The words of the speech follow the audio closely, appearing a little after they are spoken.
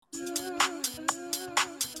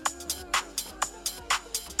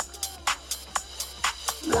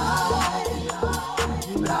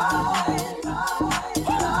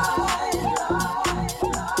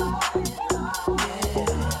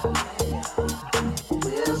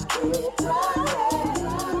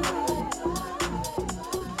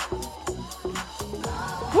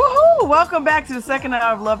Welcome back to the second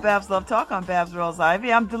hour of Love Babs Love Talk on Babs Rose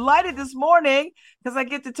Ivy. I'm delighted this morning because I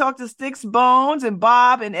get to talk to Stix Bones and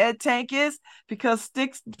Bob and Ed Tankis because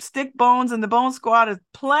Stick Bones and the Bone Squad is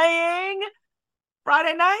playing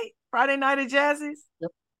Friday night at Jazzy's.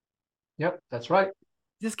 Yep. Yep, that's right.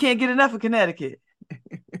 Just can't get enough of Connecticut.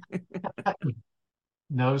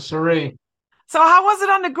 No siree. So how was it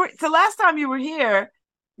on the last time you were here,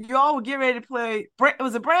 you all were getting ready to play,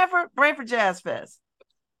 was it Branford Jazz Fest?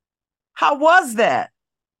 How was that?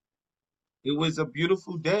 It was a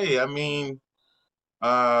beautiful day. I mean,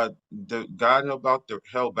 the God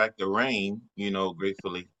held back the rain,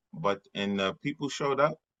 gratefully. But people showed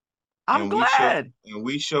up, I'm and we showed glad. and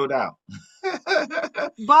we showed out.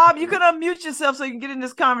 Bob, you can unmute yourself so you can get in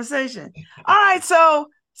this conversation. All right, so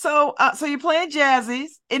you're playing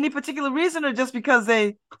Jazzies. Any particular reason, or just because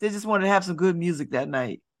they just wanted to have some good music that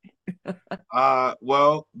night?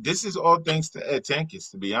 Well, this is all thanks to Ed Tankis,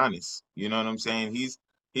 to be honest. You know what I'm saying? He's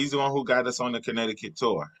the one who got us on the Connecticut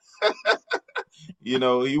tour. He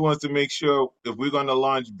wants to make sure if we're going to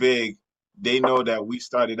launch big, they know that we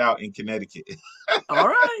started out in Connecticut. All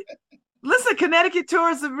right. Listen, Connecticut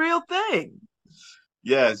tour is a real thing.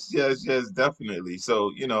 Yes, definitely.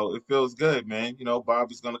 So, it feels good, man.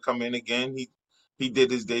 Bob is going to come in again. He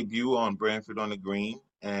did his debut on Branford on the Green,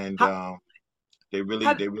 and How, they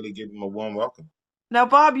really gave him a warm welcome. now,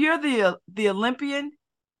 Bob, you're the Olympian.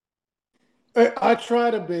 I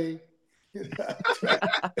try to be.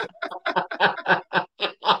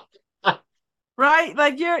 Right?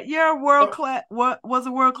 Like you're a world class was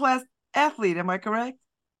a world class athlete, am I correct?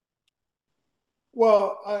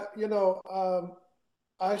 Well,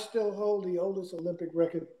 I still hold the oldest Olympic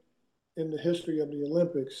record in the history of the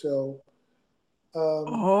Olympics. So I've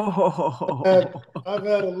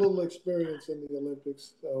had a little experience in the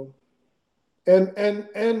Olympics. So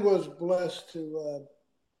and was blessed to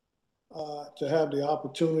have the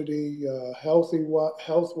opportunity, health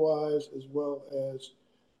wise as well as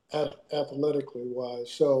athletically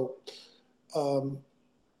wise. So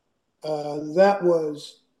that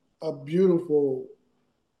was a beautiful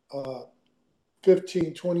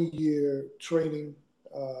 15, 20-year training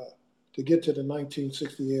to get to the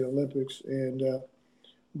 1968 Olympics. And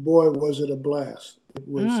boy, was it a blast. It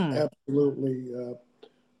was absolutely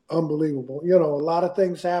unbelievable. A lot of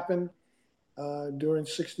things happened during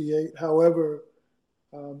 68. However,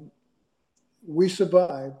 we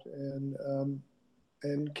survived and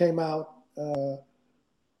came out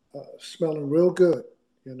smelling real good,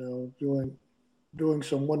 doing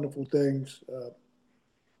some wonderful things,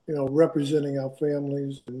 representing our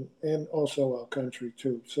families and also our country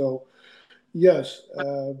too. So, yes,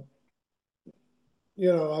 I've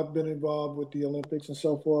been involved with the Olympics and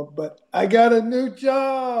so forth, but I got a new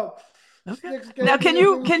job. Okay. Now, can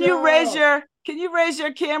you raise your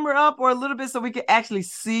camera up or a little bit so we can actually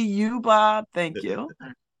see you, Bob? Thank you.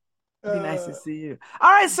 It'd be nice to see you.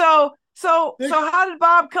 All right, so how did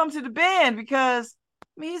Bob come to the band? Because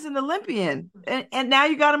he's an Olympian, and now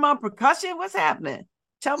you got him on percussion. What's happening?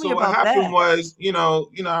 Tell me So what about happened that. was,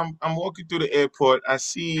 I'm walking through the airport. I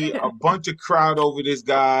see a bunch of crowd over this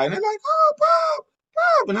guy, and they're like, "Oh, Bob,"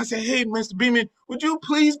 and I said, "Hey, Mr. Beeman, would you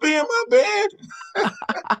please be in my band?"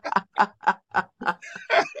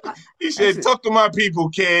 He said, "Talk to my people,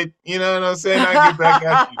 kid." You know what I'm saying? I get back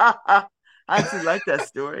at you. I actually like that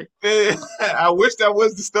story. I wish that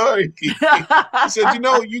was the story. He said,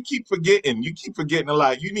 you keep forgetting. You keep forgetting a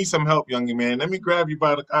lot. You need some help, young man. Let me grab you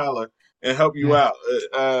by the collar and help you out.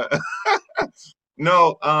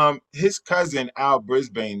 No, his cousin Al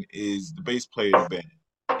Brisbane is the bass player of the band,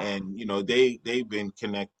 and they've been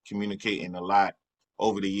communicating a lot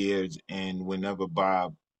over the years. And whenever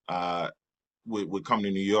Bob would come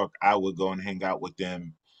to New York, I would go and hang out with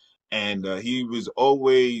them, and he was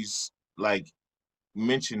always like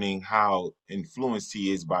mentioning how influenced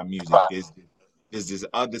he is by music. There's this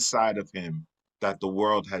other side of him that the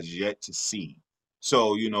world has yet to see.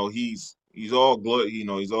 So he's all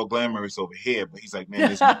he's all glamorous over here, but he's like, man,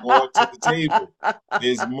 there's more to the table.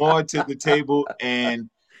 There's more to the table, and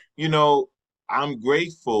I'm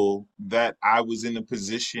grateful that I was in a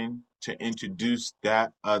position to introduce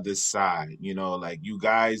that other side. Like you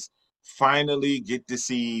guys finally get to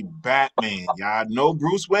see Batman. Y'all know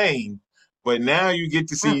Bruce Wayne, but now you get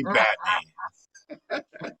to see Batman.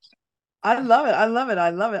 I love it. I love it. I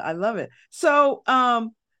love it. I love it. So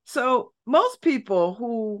most people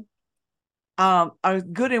who are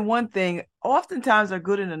good in one thing oftentimes are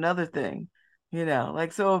good in another thing.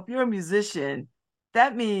 Like, so if you're a musician,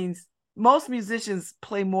 that means most musicians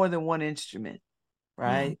play more than one instrument,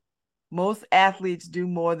 right? Most athletes do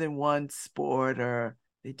more than one sport or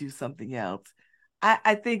they do something else.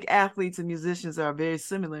 I think athletes and musicians are very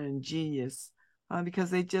similar in genius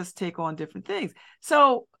because they just take on different things.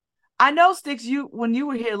 So I know, Stix, you when you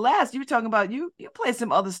were here last, you were talking about you play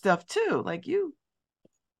some other stuff too. Like you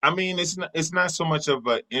I mean, it's not so much of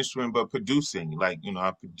an instrument, but producing. Like,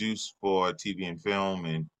 I produce for TV and film,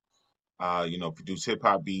 and produce hip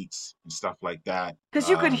hop beats and stuff like that. because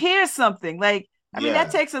you could hear something. Like, I mean, that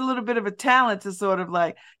Yeah, takes a little bit of a talent to sort of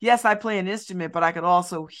like, yes, I play an instrument, but I could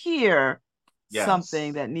also hear something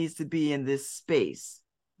yes. that needs to be in this space.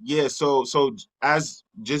 Yeah, so as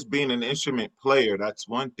just being an instrument player, that's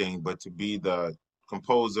one thing, but to be the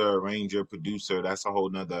composer, arranger, producer, that's a whole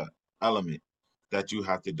nother element that you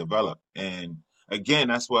have to develop. And again,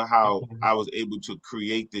 that's how I was able to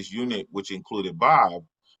create this unit, which included Bob,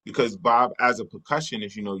 because Bob, as a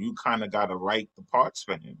percussionist, you kind of got to write the parts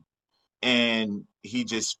for him. And he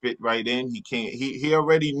just fit right in. He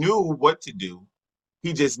already knew what to do.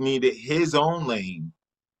 He just needed his own lane.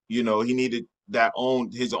 He needed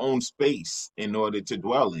his own space in order to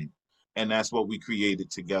dwell in. And that's what we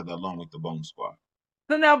created together along with the Bone Squad.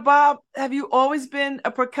 So now, Bob, have you always been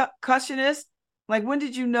a percussionist? Like, when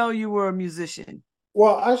did you know you were a musician?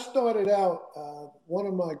 Well, I started out, one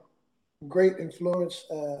of my great influence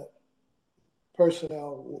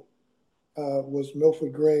personnel was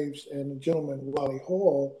Milford Graves and the gentleman Wally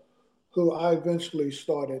Hall, who I eventually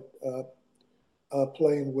started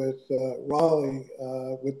playing with Raleigh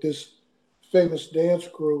with this famous dance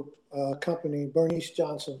group company, Bernice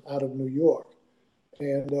Johnson, out of New York.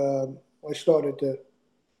 And I started to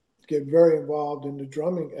get very involved in the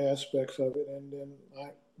drumming aspects of it. And then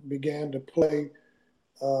I began to play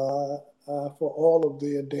for all of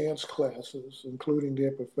their dance classes, including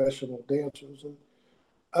their professional dancers. And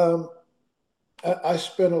um, I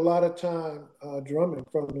spent a lot of time drumming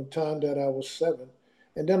from the time that I was 7.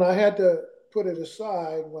 And then I had to put it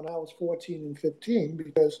aside when I was 14 and 15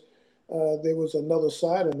 because there was another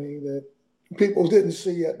side of me that people didn't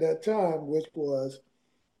see at that time, which was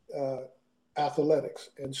uh, athletics.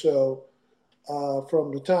 And so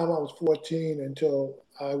from the time I was 14 until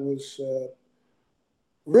I was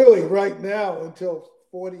really right now, until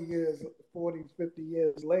 50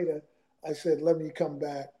 years later, I said, let me come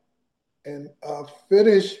back and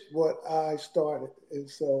finish what I started. And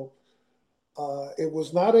so it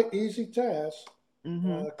was not an easy task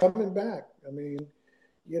Mm-hmm. coming back. I mean,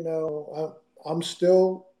 I'm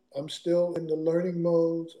still in the learning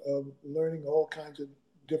modes of learning all kinds of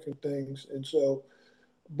different things. And so,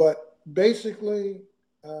 but basically,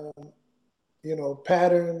 um,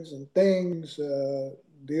 patterns and things,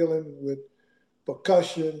 dealing with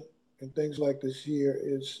percussion and things like this here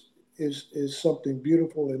is something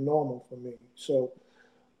beautiful and normal for me. So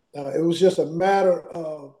it was just a matter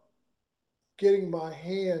of getting my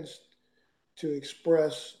hands to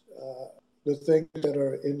express the things that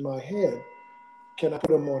are in my head. Can I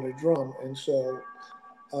put them on a drum? And so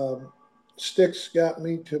um, Stix got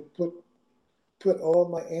me to put all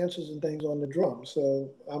my answers and things on the drum.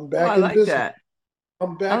 So I'm Oh, I back in like business. that.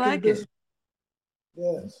 I'm I back in like it. business.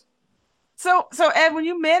 Yes. So Ed, when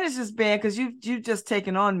you manage this band, because you've just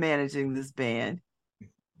taken on managing this band,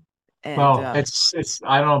 and Well, it's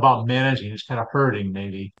I don't know about managing, it's kind of hurting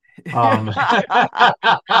maybe. Um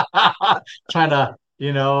trying to,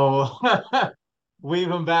 weave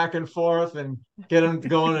them back and forth and get them to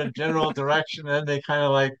go in a general direction, and then they kind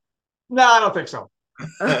of like, no, I don't think so.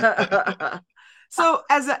 so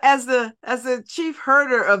as the chief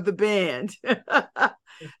herder of the band,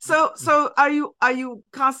 so are you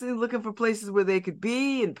constantly looking for places where they could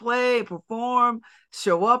be and play and perform,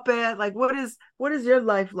 show up at? Like, what is your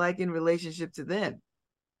life like in relationship to them?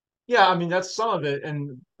 Yeah, I mean that's some of it,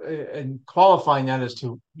 and qualifying that as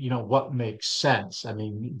to what makes sense. I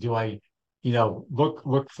mean, do I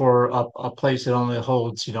look for a place that only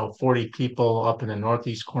holds 40 people up in the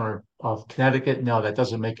northeast corner of Connecticut? No, that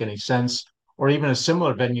doesn't make any sense. Or even a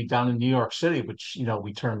similar venue down in New York City, which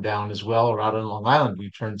we turned down as well, or out on Long Island, we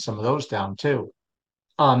turned some of those down too.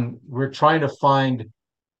 We're trying to find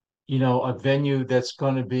a venue that's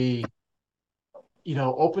going to be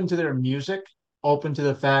open to their music, open to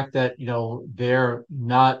the fact that, they're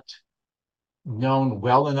not known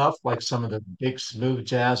well enough like some of the big smooth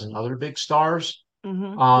jazz and other big stars.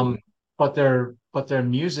 Mm-hmm. Um, but their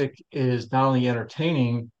music is not only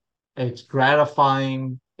entertaining, it's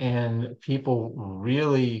gratifying, and people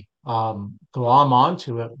really glom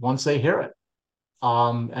onto it once they hear it,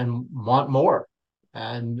 and want more.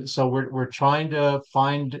 And so we're trying to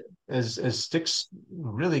find, as Stix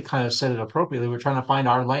really kind of said it appropriately, we're trying to find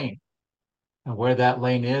our lane and where that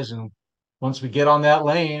lane is. And once we get on that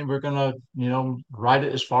lane, we're gonna, ride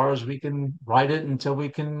it as far as we can ride it until we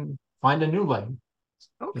can find a new lane.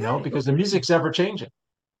 Okay. because the music's ever changing.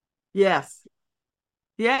 Yes.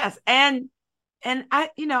 Yes. And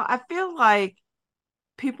I feel like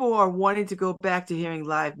people are wanting to go back to hearing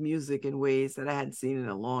live music in ways that I hadn't seen in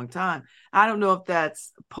a long time. I don't know if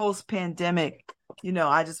that's post pandemic,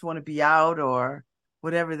 I just want to be out or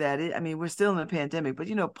whatever that is. I mean, we're still in a pandemic, but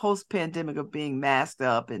post pandemic of being masked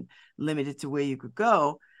up and limited to where you could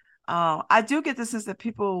go. I do get the sense that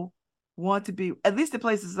people want to be, at least the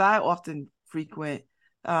places I often frequent,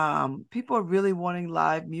 people are really wanting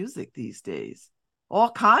live music these days,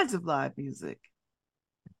 all kinds of live music.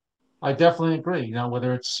 I definitely agree.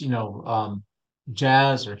 Whether it's,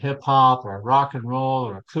 jazz or hip hop or rock and roll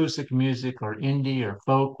or acoustic music or indie or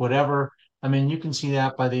folk, whatever. I mean, you can see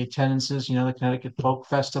that by the attendances, the Connecticut Folk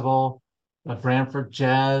Festival, the Branford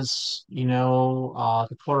Jazz,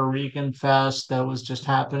 the Puerto Rican Fest that was just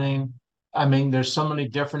happening. I mean, there's so many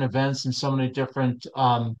different events and so many different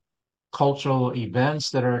cultural events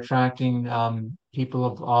that are attracting people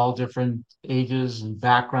of all different ages and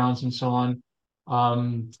backgrounds and so on.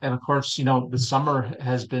 And of course, the summer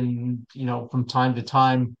has been, from time to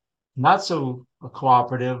time, not so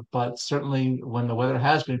cooperative, but certainly when the weather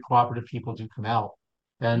has been cooperative, people do come out.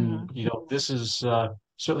 And, Mm-hmm. this is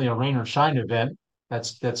certainly a rain or shine event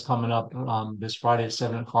that's coming up this Friday at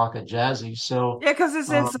 7 o'clock at Jazzy. So Yeah, because it's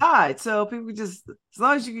um, inside. So people just, as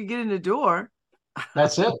long as you can get in the door.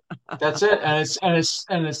 that's it. That's it. And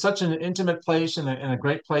it's such an intimate place and a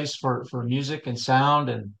great place for music and sound.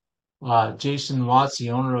 And Jason Watts, the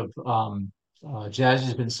owner of Jazz,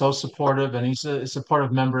 has been so supportive, and he's a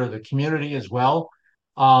supportive member of the community as well.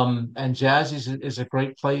 And Jazz is a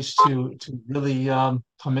great place to really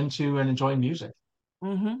come into and enjoy music.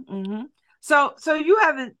 Mm-hmm, mm-hmm. So you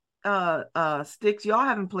haven't Stix, y'all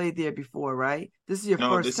haven't played there before, right? This is your No,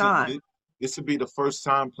 first time. this would be the first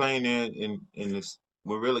time playing it, and this,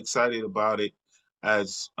 we're real excited about it.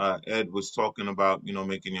 As Ed was talking about,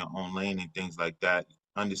 making your own lane and things like that.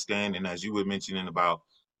 Understand, and as you were mentioning about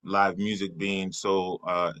live music being so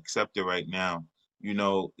accepted right now,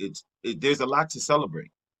 there's a lot to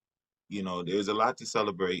celebrate. There's a lot to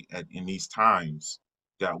celebrate in these times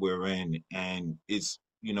that we're in. And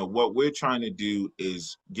what we're trying to do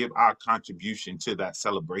is give our contribution to that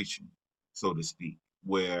celebration, so to speak,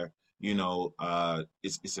 where,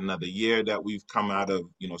 it's another year that we've come out of,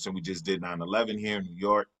 so we just did 9/11 here in New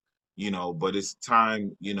York, but it's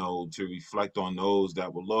time, to reflect on those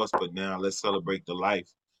that were lost. But now let's celebrate the life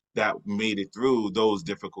that made it through those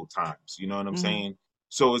difficult times. You know what I'm Mm-hmm. saying?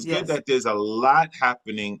 So it's good Yes. that there's a lot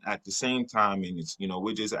happening at the same time. And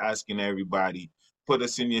we're just asking everybody, put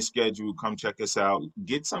us in your schedule, come check us out,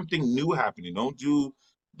 get something new happening.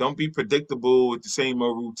 Don't be predictable with the same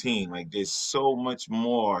old routine. Like, there's so much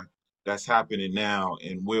more that's happening now.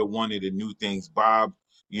 And we're one of the new things. Bob,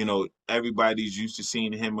 everybody's used to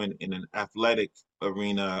seeing him in an athletic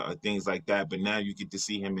arena or things like that. But now you get to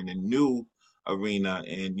see him in a new arena.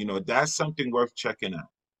 And, that's something worth checking out.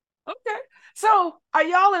 Okay. So are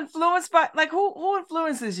y'all influenced by, like, who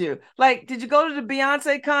influences you? Like, did you go to the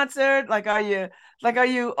Beyonce concert? Are you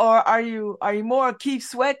more a Keith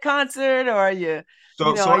Sweat concert, or are you, So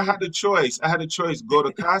are I you had a choice. I had a choice: go to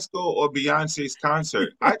Costco or Beyonce's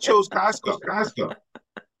concert. I chose Costco.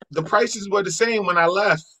 The prices were the same when I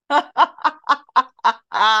left.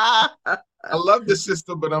 I love the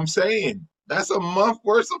system, but I'm saying that's a month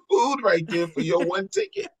worth of food right there for your one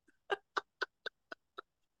ticket.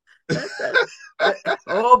 that,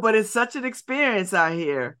 oh, but it's such an experience out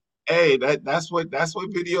here. Hey, that's what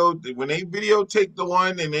video, when they videotape the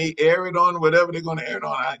one and they air it on whatever they're gonna air it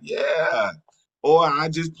on. Yeah. Or I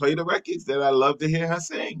just play the records that I love to hear her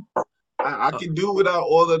sing. I Uh, can do without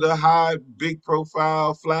all of the high, big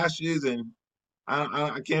profile flashes, and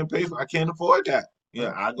I can't pay for. I can't afford that.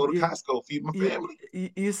 Yeah, I go to you, Costco, feed my you family.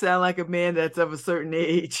 you sound like a man that's of a certain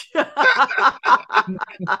age.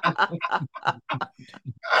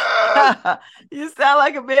 Ah, You sound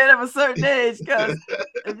like a man of a certain age, because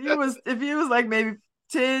if you was like maybe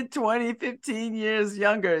 10, 20, 15 years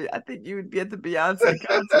younger, I think you would be at the Beyonce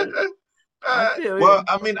concert. I feel well, you.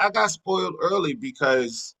 I mean, I got spoiled early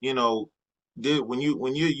because when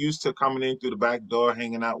you're used to coming in through the back door,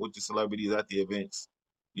 hanging out with the celebrities at the events,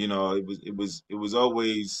 it was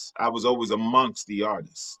always, I was always amongst the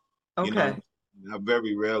artists. You know, Okay. I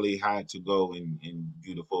very rarely had to go and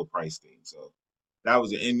do the full price thing. So that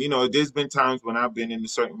was it. And there's been times when I've been in a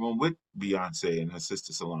certain room with Beyonce and her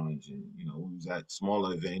sister Solange, and we was at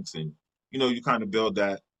smaller events, and you kind of build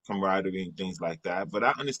that camaraderie and things like that. But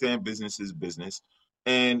I understand business is business,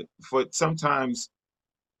 and for sometimes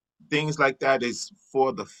things like that is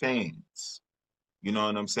for the fans. You know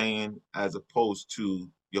what I'm saying? As opposed to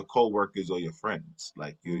your co-workers or your friends.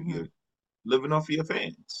 Like you're living off of your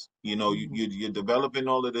fans. You know, you're developing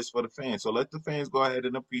all of this for the fans. So let the fans go ahead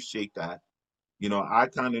and appreciate that. You know, I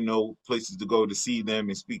kind of know places to go to see them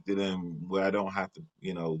and speak to them where I don't have to,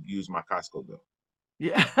 you know, use my Costco bill.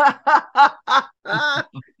 Yeah.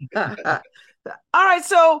 All right.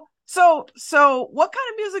 So what kind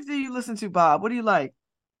of music do you listen to, Bob? What do you like?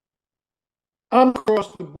 I'm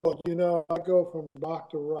across the board. I go from rock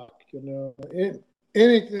to rock.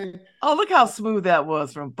 Anything. Oh, look how smooth that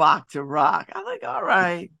was from Bach to rock. I like, all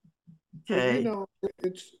right. Okay.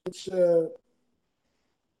 It's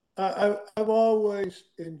I've always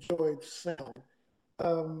enjoyed sound,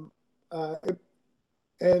 um, uh,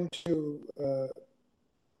 and to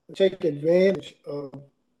take advantage of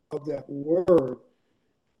that word.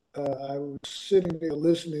 I was sitting there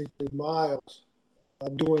listening to Miles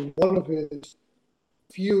doing one of his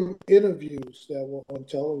few interviews that were on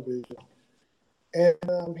television,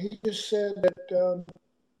 and he just said that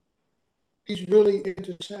he's really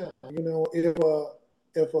into sound.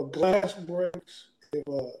 If a glass breaks, if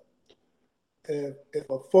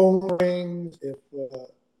a phone rings, if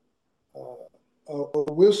a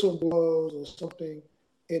whistle blows or something,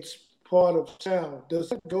 it's part of sound.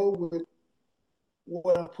 Does it go with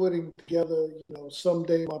what I'm putting together?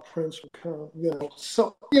 Someday my prince will come.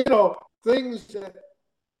 Things that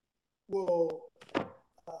will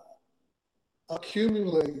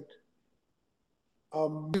accumulate a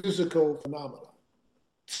musical phenomenon.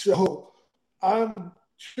 So I'm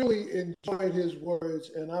truly enjoyed his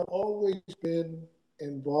words, and I've always been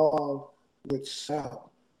involved with sound,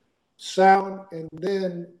 and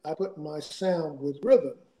then I put my sound with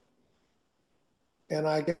rhythm, and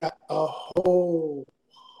I got a whole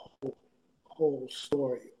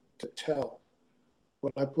story to tell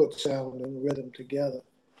when I put sound and rhythm together.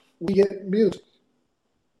 We get music,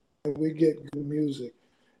 and we get good music,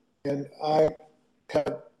 and I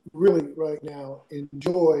have really right now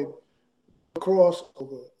enjoyed the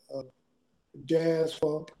crossover of jazz,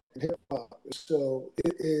 funk, and hip hop. So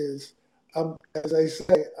it is. As I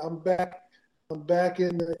say, I'm back. I'm back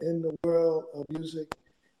in the world of music,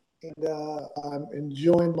 and I'm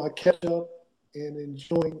enjoying my catch up and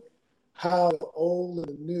enjoying how the old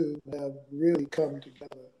and the new have really come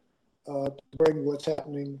together to bring what's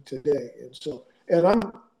happening today. And I'm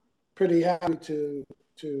pretty happy to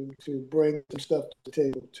bring some stuff to the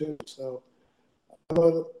table too. So I'm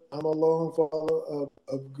a long follower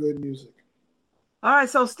of good music. All right.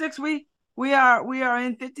 So Stix, we are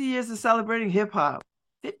in 50 years of celebrating hip hop.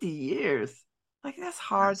 50 years. Like that's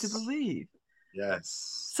hard to Yes. believe.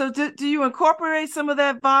 Yes. So do you incorporate some of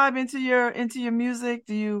that vibe into your music?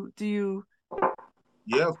 Do you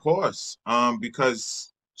Yeah, of course.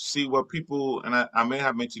 Because see what people, and I may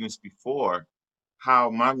have mentioned this before, how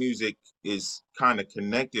my music is kind of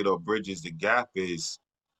connected or bridges the gap is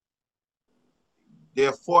there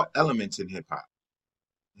are four elements in hip hop.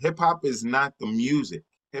 Hip hop is not the music.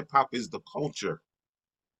 Hip hop is the culture.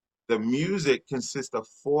 The music consists of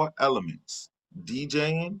four elements: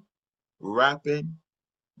 DJing, rapping,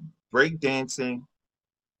 breakdancing,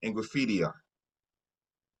 and graffiti art.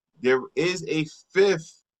 There is a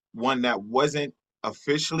fifth one that wasn't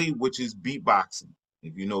officially, which is beatboxing.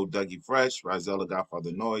 If you know Dougie Fresh, Rozella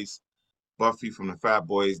Godfather Noise, Buffy from the Fat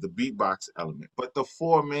Boys, the beatbox element. But the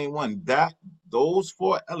four main one, those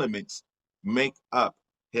four elements make up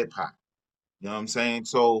hip hop. You know what I'm saying?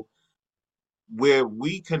 So where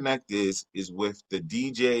we connect is with the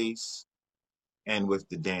DJs and with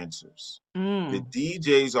the dancers. The mm,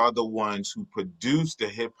 DJs are the ones who produce the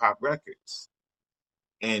hip hop records.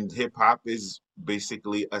 And hip hop is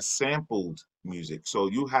basically a sampled music. So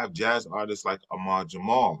you have jazz artists like Amar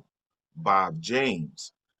Jamal, Bob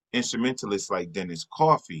James, instrumentalists like Dennis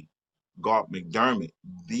Coffey, Galt McDermott.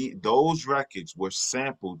 Those records were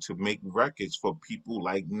sampled to make records for people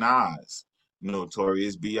like Nas,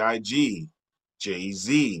 Notorious B.I.G.,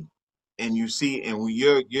 Jay-Z. And you see, and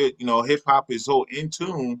when hip hop is so in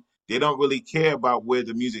tune, they don't really care about where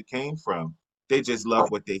the music came from. They just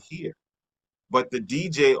love what they hear. But the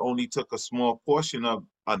DJ only took a small portion of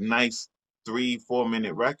a nice 3, 4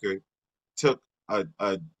 minute record, took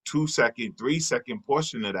a 2 second, 3 second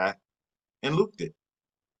portion of that and looped it.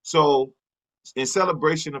 So, in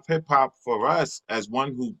celebration of hip hop for us, as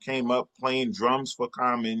one who came up playing drums for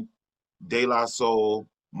Common, De La Soul,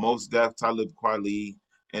 Mos Def, Talib Kweli,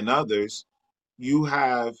 and others, you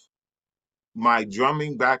have my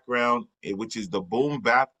drumming background, which is the boom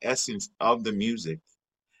bap essence of the music.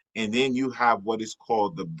 And then you have what is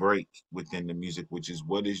called the break within the music, which is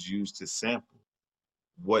what is used to sample,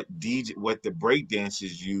 what the break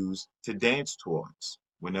dancers use to dance towards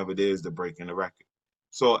whenever there's the break in the record.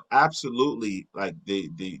 So absolutely, like the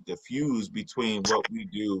fuse between what we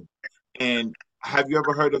do and have you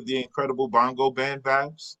ever heard of the Incredible Bongo Band,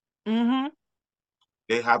 Babs? Mm-hmm.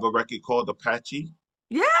 They have a record called Apache.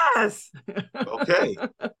 Yes. Okay.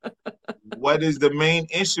 What is the main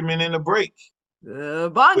instrument in the break? Which is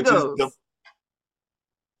the Bongos.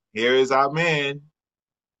 here is our man,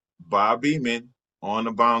 Bob Beeman, on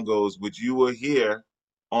the bongos, which you will hear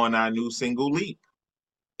on our new single Leap.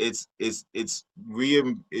 It's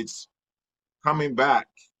coming back.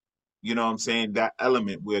 You know what I'm saying? That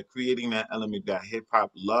element. We're creating that element that hip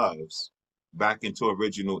hop loves back into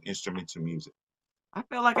original instrumental music. I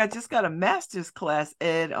feel like I just got a master's class,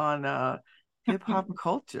 Ed, on hip hop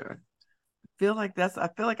culture. I feel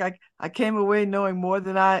like I came away knowing more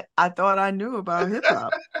than I thought I knew about hip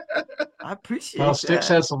hop. I Well, appreciate Stix that.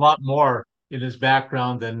 has a lot more in his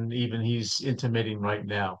background than even he's intimating right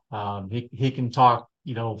now. He can talk,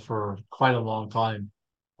 for quite a long time.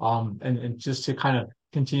 And just to kind of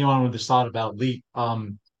continue on with this thought about Leap,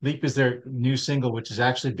 Leap is their new single, which is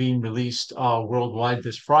actually being released worldwide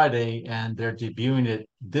this Friday, and they're debuting it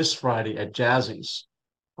this Friday at Jazzy's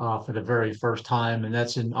for the very first time, and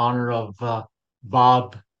that's in honor of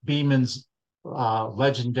Bob Beeman's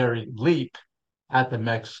legendary leap at the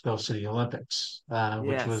Mexico City Olympics,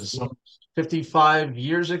 which Yes. was 55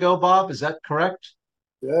 years ago, Bob. Is that correct?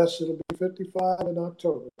 Yes, it'll be 55 in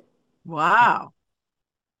October. Wow.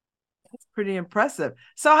 That's pretty impressive.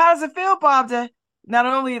 So how does it feel, Bob, to not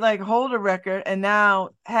only like hold a record and now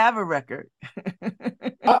have a record?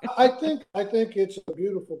 I think it's a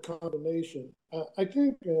beautiful combination. I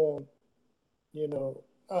think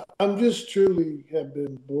I'm just truly have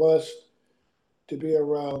been blessed to be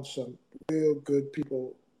around some real good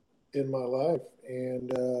people in my life,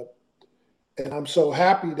 and I'm so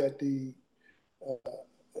happy that the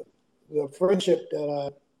friendship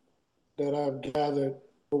that I've gathered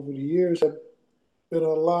over the years have been a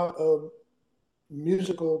lot of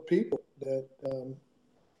musical people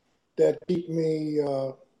that keep me.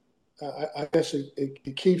 I guess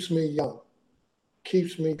it keeps me young,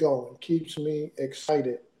 keeps me going, keeps me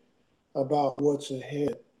excited about what's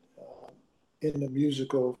ahead in the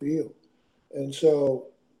musical field. And so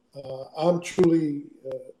I'm truly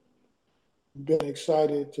been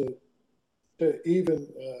excited to even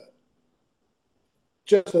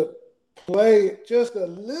just to play just a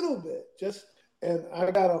little bit, and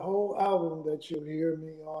I got a whole album that you'll hear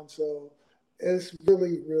me on. So it's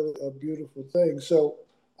really, really a beautiful thing. So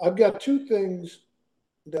I've got two things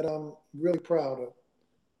that I'm really proud of.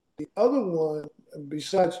 The other one,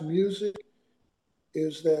 besides music,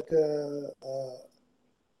 is that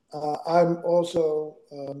I'm also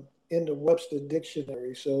in the Webster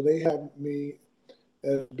Dictionary. So they have me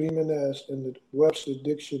as Beeman S in the Webster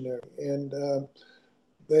Dictionary. And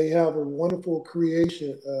they have a wonderful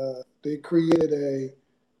creation. They created a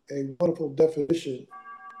wonderful definition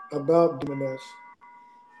about Beeman S.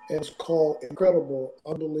 And it's called incredible,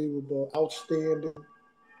 unbelievable, outstanding,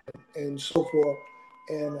 and so forth.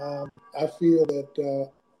 And I feel that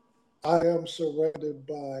I am surrounded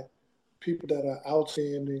by people that are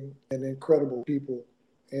outstanding and incredible people.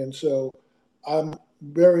 And so I'm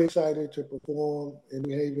very excited to perform in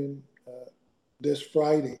New Haven this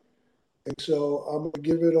Friday. And so I'm going to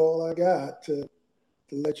give it all I got to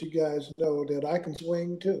let you guys know that I can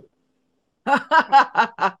swing too.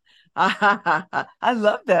 I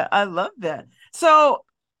love that. I love that. So,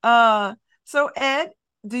 so Ed,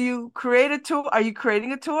 do you create a tour? Are you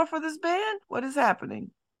creating a tour for this band? What is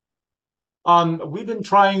happening? We've been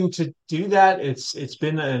trying to do that. It's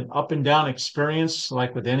been an up and down experience,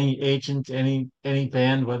 like with any agent, any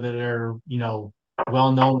band, whether they're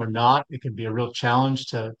well known or not. It can be a real challenge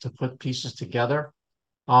to put pieces together.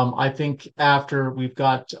 I think after we've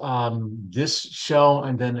got this show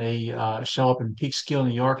and then a show up in Peekskill,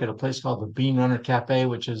 New York, at a place called the Bean Runner Cafe,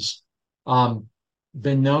 which has um,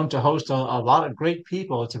 been known to host a lot of great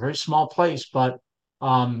people. It's a very small place, but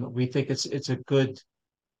we think it's a good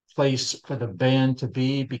place for the band to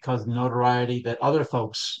be because of the notoriety that other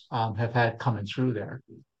folks have had coming through there.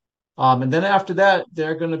 And then after that,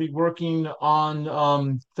 they're going to be working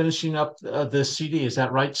on finishing up the CD. Is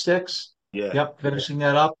that right, Sticks? Yeah. Yep, finishing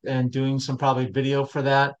that up and doing some probably video for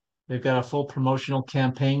that. They've got a full promotional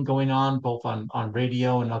campaign going on, both on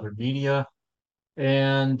radio and other media.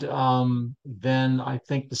 And then I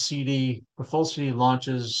think the full CD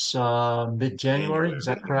launches mid-January. Is January.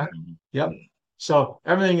 that correct? Yep. Yeah. So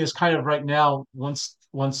everything is kind of right now, once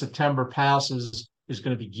September passes, is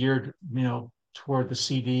going to be geared, toward the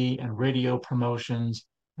CD and radio promotions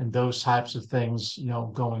and those types of things,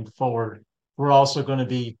 going forward. We're also going to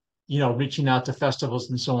be, reaching out to festivals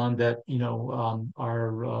and so on that,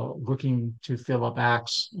 are looking to fill up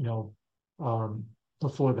acts,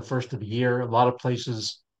 before the first of the year. A lot of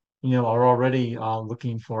places, are already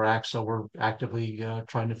looking for acts, so we're actively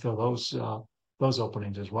trying to fill those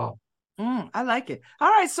openings as well. I like it. All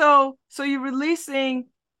right, so you're releasing.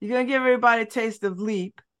 You're gonna give everybody a taste of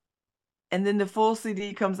Leap, and then the full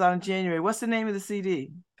CD comes out in January. What's the name of the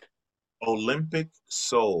CD? Olympic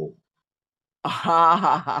Soul.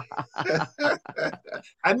 I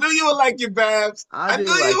I knew you would like it, Babs. I knew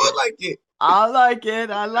do you like would it. like it. I like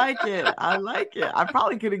it. I like it. I like it. I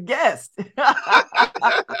probably could have guessed. So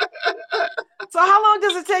how long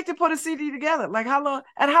does it take to put a CD together? Like how long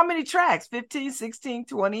and how many tracks? 15, 16,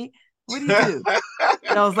 20? What do you do?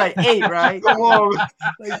 That was like 8, right? Come on.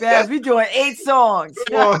 Like Babs, we doing 8 songs.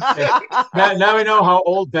 Come on. Now we know how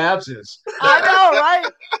old Babs is. I know,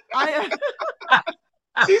 right?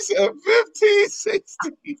 She said 15,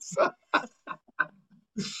 16.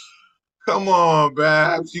 Come on,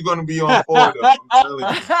 Babs. You're gonna be on photo. I'm telling you.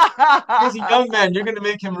 He's a young man. You're gonna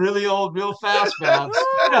make him really old real fast, Babs.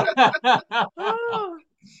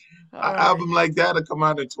 An album like that'll come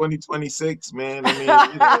out in 2026, man. I mean,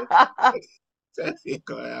 that ain't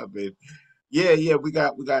gonna happen. Yeah, we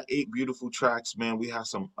got 8 beautiful tracks, man. We have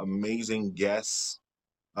some amazing guests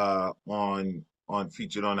on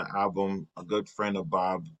featured on the album. A good friend of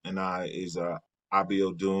Bob and I is Abi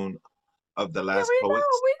O'Doon of The Last Poets.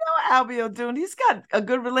 We know Albie O'Doon. He's got a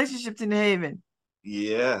good relationship to New Haven.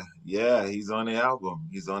 Yeah, he's on the album.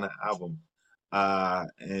 He's on the album.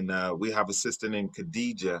 And we have a sister named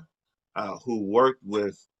Khadija, who worked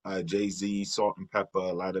with Jay-Z, Salt and Pepper,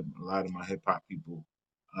 a lot of my hip hop people.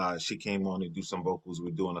 She came on to do some vocals.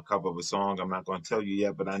 We're doing a cover of a song. I'm not going to tell you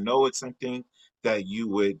yet, but I know it's something that you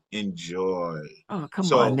would enjoy. Oh,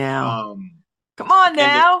 come on now. Come on and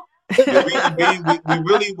now. the reason being, we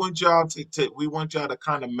really want y'all we want y'all to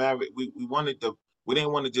kind of marry. We didn't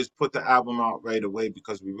want to just put the album out right away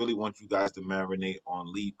because we really want you guys to marinate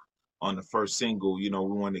on Leap on the first single. We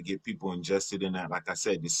want to get people ingested in that. Like I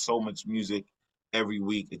said, there's so much music every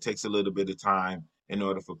week. It takes a little bit of time in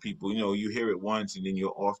order for people, you hear it once and then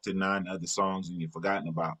you're off to 9 other songs and you're forgotten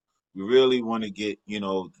about. We really want to get,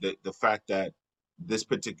 the fact that this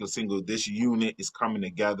particular single, this unit is coming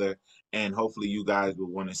together, and hopefully you guys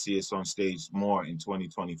will want to see us on stage more in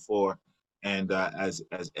 2024. And as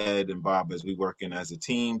Ed and Bob, as we working as a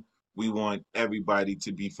team, we want everybody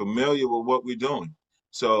to be familiar with what we're doing.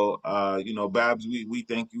 So, Babs, we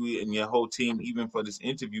thank you and your whole team, even for this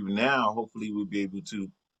interview. Now, hopefully, we'll be able to,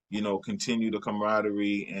 continue the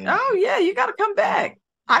camaraderie. And oh yeah, you got to come back.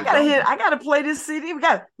 I gotta play this CD. We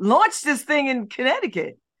gotta launch this thing in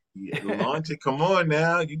Connecticut. Yeah, launch it. Come on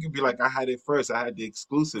now. You can be like, I had it first. I had the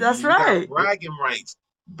exclusive. That's you right. Got bragging rights.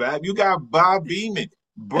 Bab, you got Bob Beeman.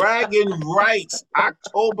 Bragging rights.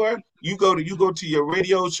 October. You go to your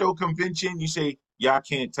radio show convention. You say, y'all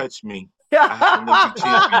can't touch me. I have Olympic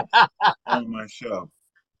champion on my show.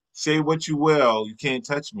 Say what you will. You can't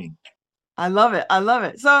touch me. I love it. I love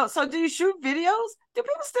it. So do you shoot videos? Do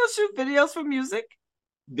people still shoot videos for music?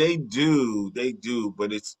 They do,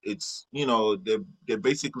 but it's they're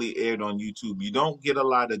basically aired on YouTube. You don't get a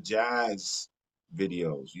lot of jazz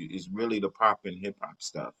videos. It's really the pop and hip hop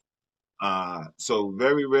stuff. So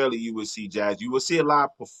very rarely you will see jazz. You will see a lot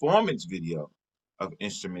of performance video of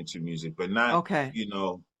instrumental music, but not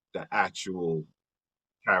the actual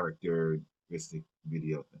characteristic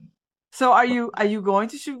video thing. So are you going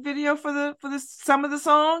to shoot video for the some of the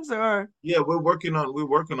songs, or? Yeah, we're working on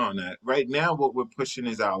that. Right now what we're pushing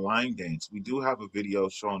is our line dance. We do have a video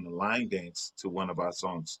showing the line dance to one of our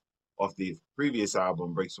songs off the previous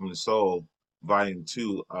album, Breaks from the Soul, Volume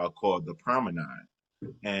 2, called The Promenade.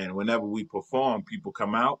 And whenever we perform, people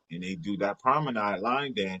come out and they do that promenade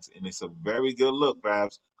line dance, and it's a very good look,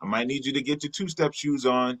 Babs. I might need you to get your 2-step shoes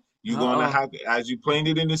on. You're gonna have, as you playing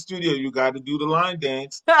it in the studio, you got to do the line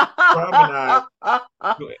dance. Promenade.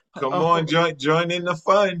 Come on, join in the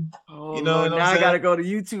fun. Oh, you know Lord, now I gotta go to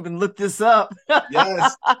YouTube and look this up.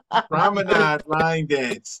 Yes, promenade line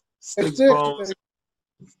dance. Stix bones.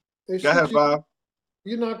 Go ahead, Bob.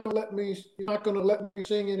 You're not gonna let me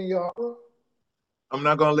sing any opera? I'm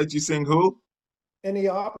not gonna let you sing who? Any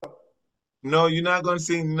opera. No, you're not gonna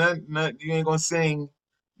sing none, you ain't gonna sing.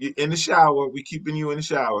 You in the shower. We keeping you in the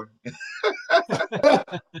shower.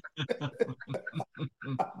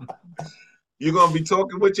 You're gonna be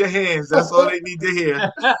talking with your hands. That's all they need to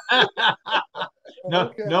hear.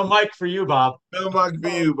 No mic for you, Bob. No mic for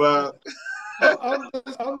you, Bob.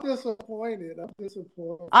 I'm disappointed.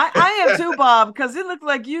 I am too, Bob, because it looked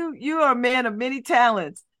like you are a man of many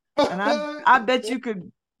talents, and I bet you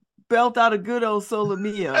could belt out a good old Solo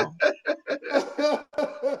Mio.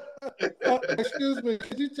 Excuse me,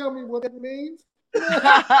 could you tell me what it means?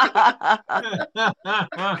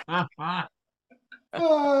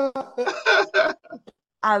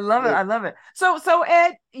 I love it. I love it. So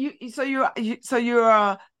Ed,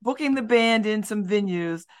 you're booking the band in some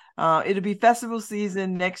venues. It'll be festival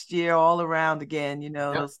season next year all around again.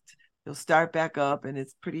 Yep. They'll start back up, and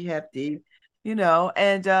it's pretty hefty.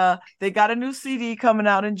 And they got a new CD coming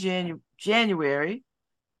out in January,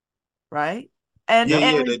 right? And Yeah,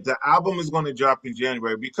 Yep. yeah. and The album is going to drop in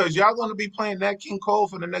January because y'all going to be playing Nat King Cole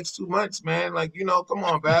for the next 2 months, man. Like, come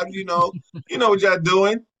on, Babs. You know what y'all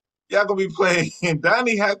doing. Y'all gonna be playing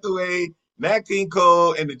Donny Hathaway, Nat King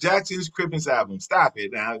Cole, and the Jacksons Crippins album. Stop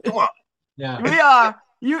it now. Come on. Yeah. we are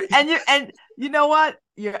and you know what?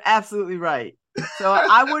 You're absolutely right. So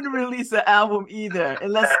I wouldn't release an album either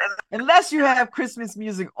unless you have Christmas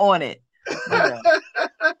music on it.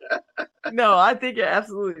 No, I think you're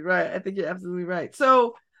absolutely right. I think you're absolutely right.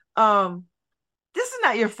 So, this is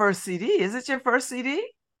not your first CD. Is it your first CD?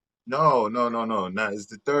 No, no, no, no. No, it's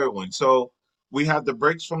the third one. So we have the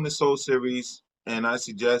breaks from the Soul series, and I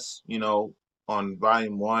suggest, on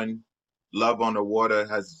volume one, Love on the Water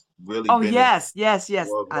has really Oh, been a yes.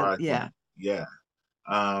 worldwide Yeah. thing. Yeah.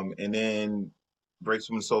 And then Breaks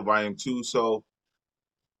from the Soul volume two. So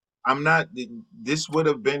I'm not, this would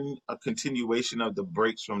have been a continuation of the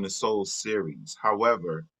Breaks from the Soul series.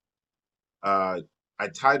 However, uh, I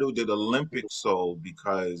titled it Olympic Soul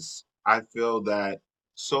because I feel that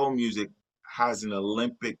soul music has an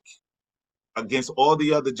Olympic against all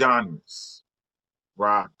the other genres,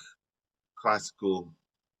 rock, classical,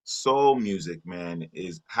 soul music, man,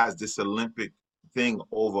 has this Olympic thing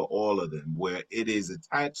over all of them, where it is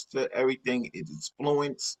attached to everything. It is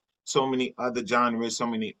fluent so many other genres, so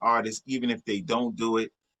many artists. Even if they don't do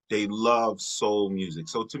it, they love soul music.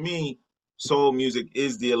 So to me, soul music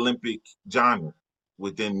is the Olympic genre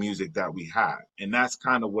within music that we have, and that's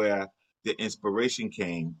kind of where the inspiration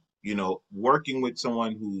came. Working with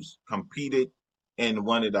someone who's competed in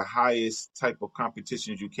one of the highest type of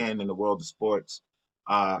competitions you can in the world of sports,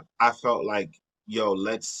 I felt like, yo,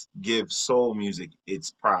 let's give soul music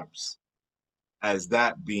its props as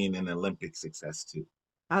that being an Olympic success too.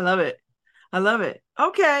 I love it. I love it.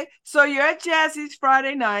 Okay. So you're at Jazzy's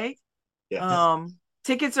Friday night. Yes.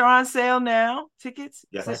 Tickets are on sale now. Tickets?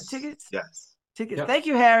 Yes. Tickets? Yes. Tickets. Yep. Thank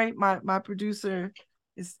you, Harry. My producer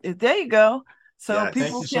is there you go. So Yes. Thank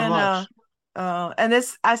people you so can much. and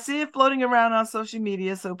I see it floating around on social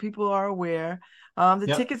media, so people are aware. The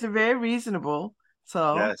Yep. tickets are very reasonable.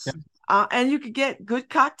 So Yes. and you could get good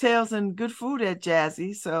cocktails and good food at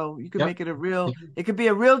Jazzy. So you could Yep. make it it could be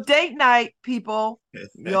a real date night, people.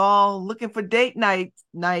 Y'all looking for date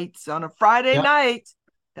nights on a Friday Yep. night.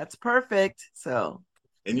 That's perfect. So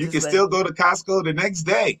And you can still go to Costco the next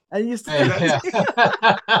day. and you Hey, yeah.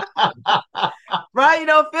 right, you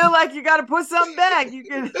don't feel like you got to put something back. You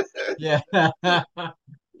can Yeah.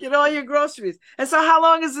 get all your groceries. And so, how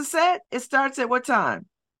long is the set? It starts at what time?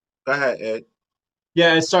 Go ahead, Ed.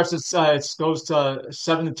 Yeah, it starts at it goes to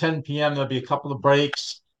 7 to 10 p.m. There'll be a couple of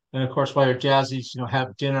breaks. And of course, while you're jazzies,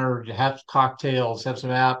 have dinner, you have cocktails, have some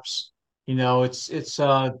apps. It's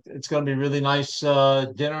gonna be really nice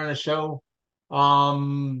dinner and a show.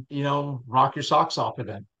 Rock your socks off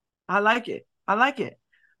event. I like it. I like it.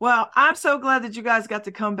 Well, I'm so glad that you guys got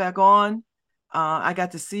to come back on. I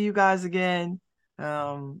got to see you guys again.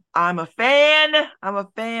 I'm a fan. I'm a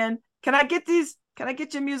fan. Can I get these? Can I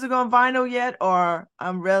get your music on vinyl yet? Or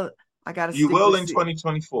I gotta You stick will with in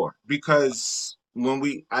 2024 because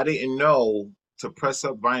I didn't know to press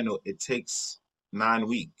up vinyl, it takes 9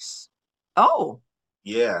 weeks. Oh,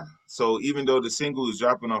 Yeah. So even though the single is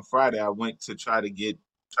dropping on Friday, I went to try to get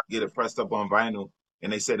it pressed up on vinyl,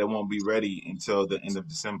 and they said it won't be ready until the end of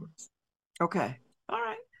December. okay. All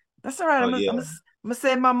right. That's all right. So I'm yeah, gonna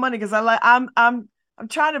save my money because I'm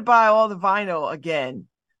trying to buy all the vinyl again.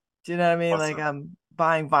 Do you know what I mean? Like awesome. I'm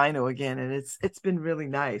buying vinyl again, and it's been really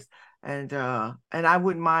nice. And I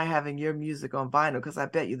wouldn't mind having your music on vinyl because I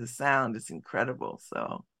bet you the sound is incredible.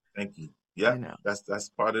 So, Thank you. Yeah, you know. that's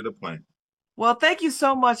part of the plan. Well, thank you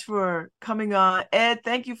so much for coming on. Ed,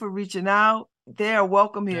 thank you for reaching out. They are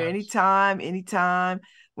welcome here Yes. anytime.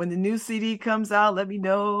 When the new CD comes out, let me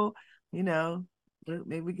know.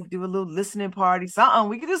 Maybe we can do a little listening party, something.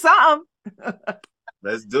 We can do something.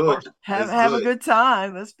 Let's do it. Have a good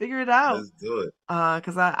time. Let's figure it out. Let's do it.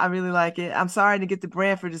 Because I really like it. I'm sorry to get to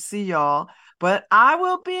Brantford to see y'all, but I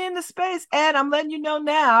will be in the space. Ed, I'm letting you know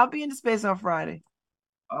now. I'll be in the space on Friday.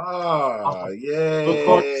 Ah, Awesome. Look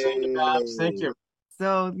forward to seeing you, Babs. Thank yay. you.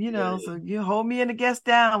 So, so you hold me and the guests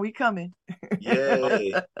down. We coming.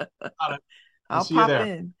 Yay. I'll see you pop there.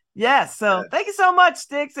 in. Yes. So Yes. thank you so much,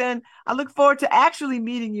 Stix. And I look forward to actually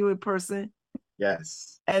meeting you in person.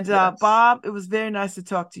 Yes. And Yes. Bob, it was very nice to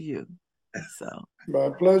talk to you. So My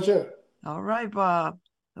pleasure. all right, Bob.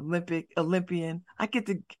 Olympian. I get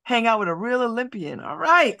to hang out with a real Olympian. All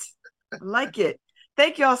right. I like it.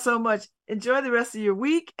 Thank y'all so much. Enjoy the rest of your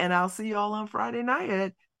week, and I'll see y'all on Friday night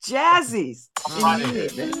at Jazzy's in the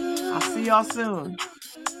evening. I'll see y'all soon.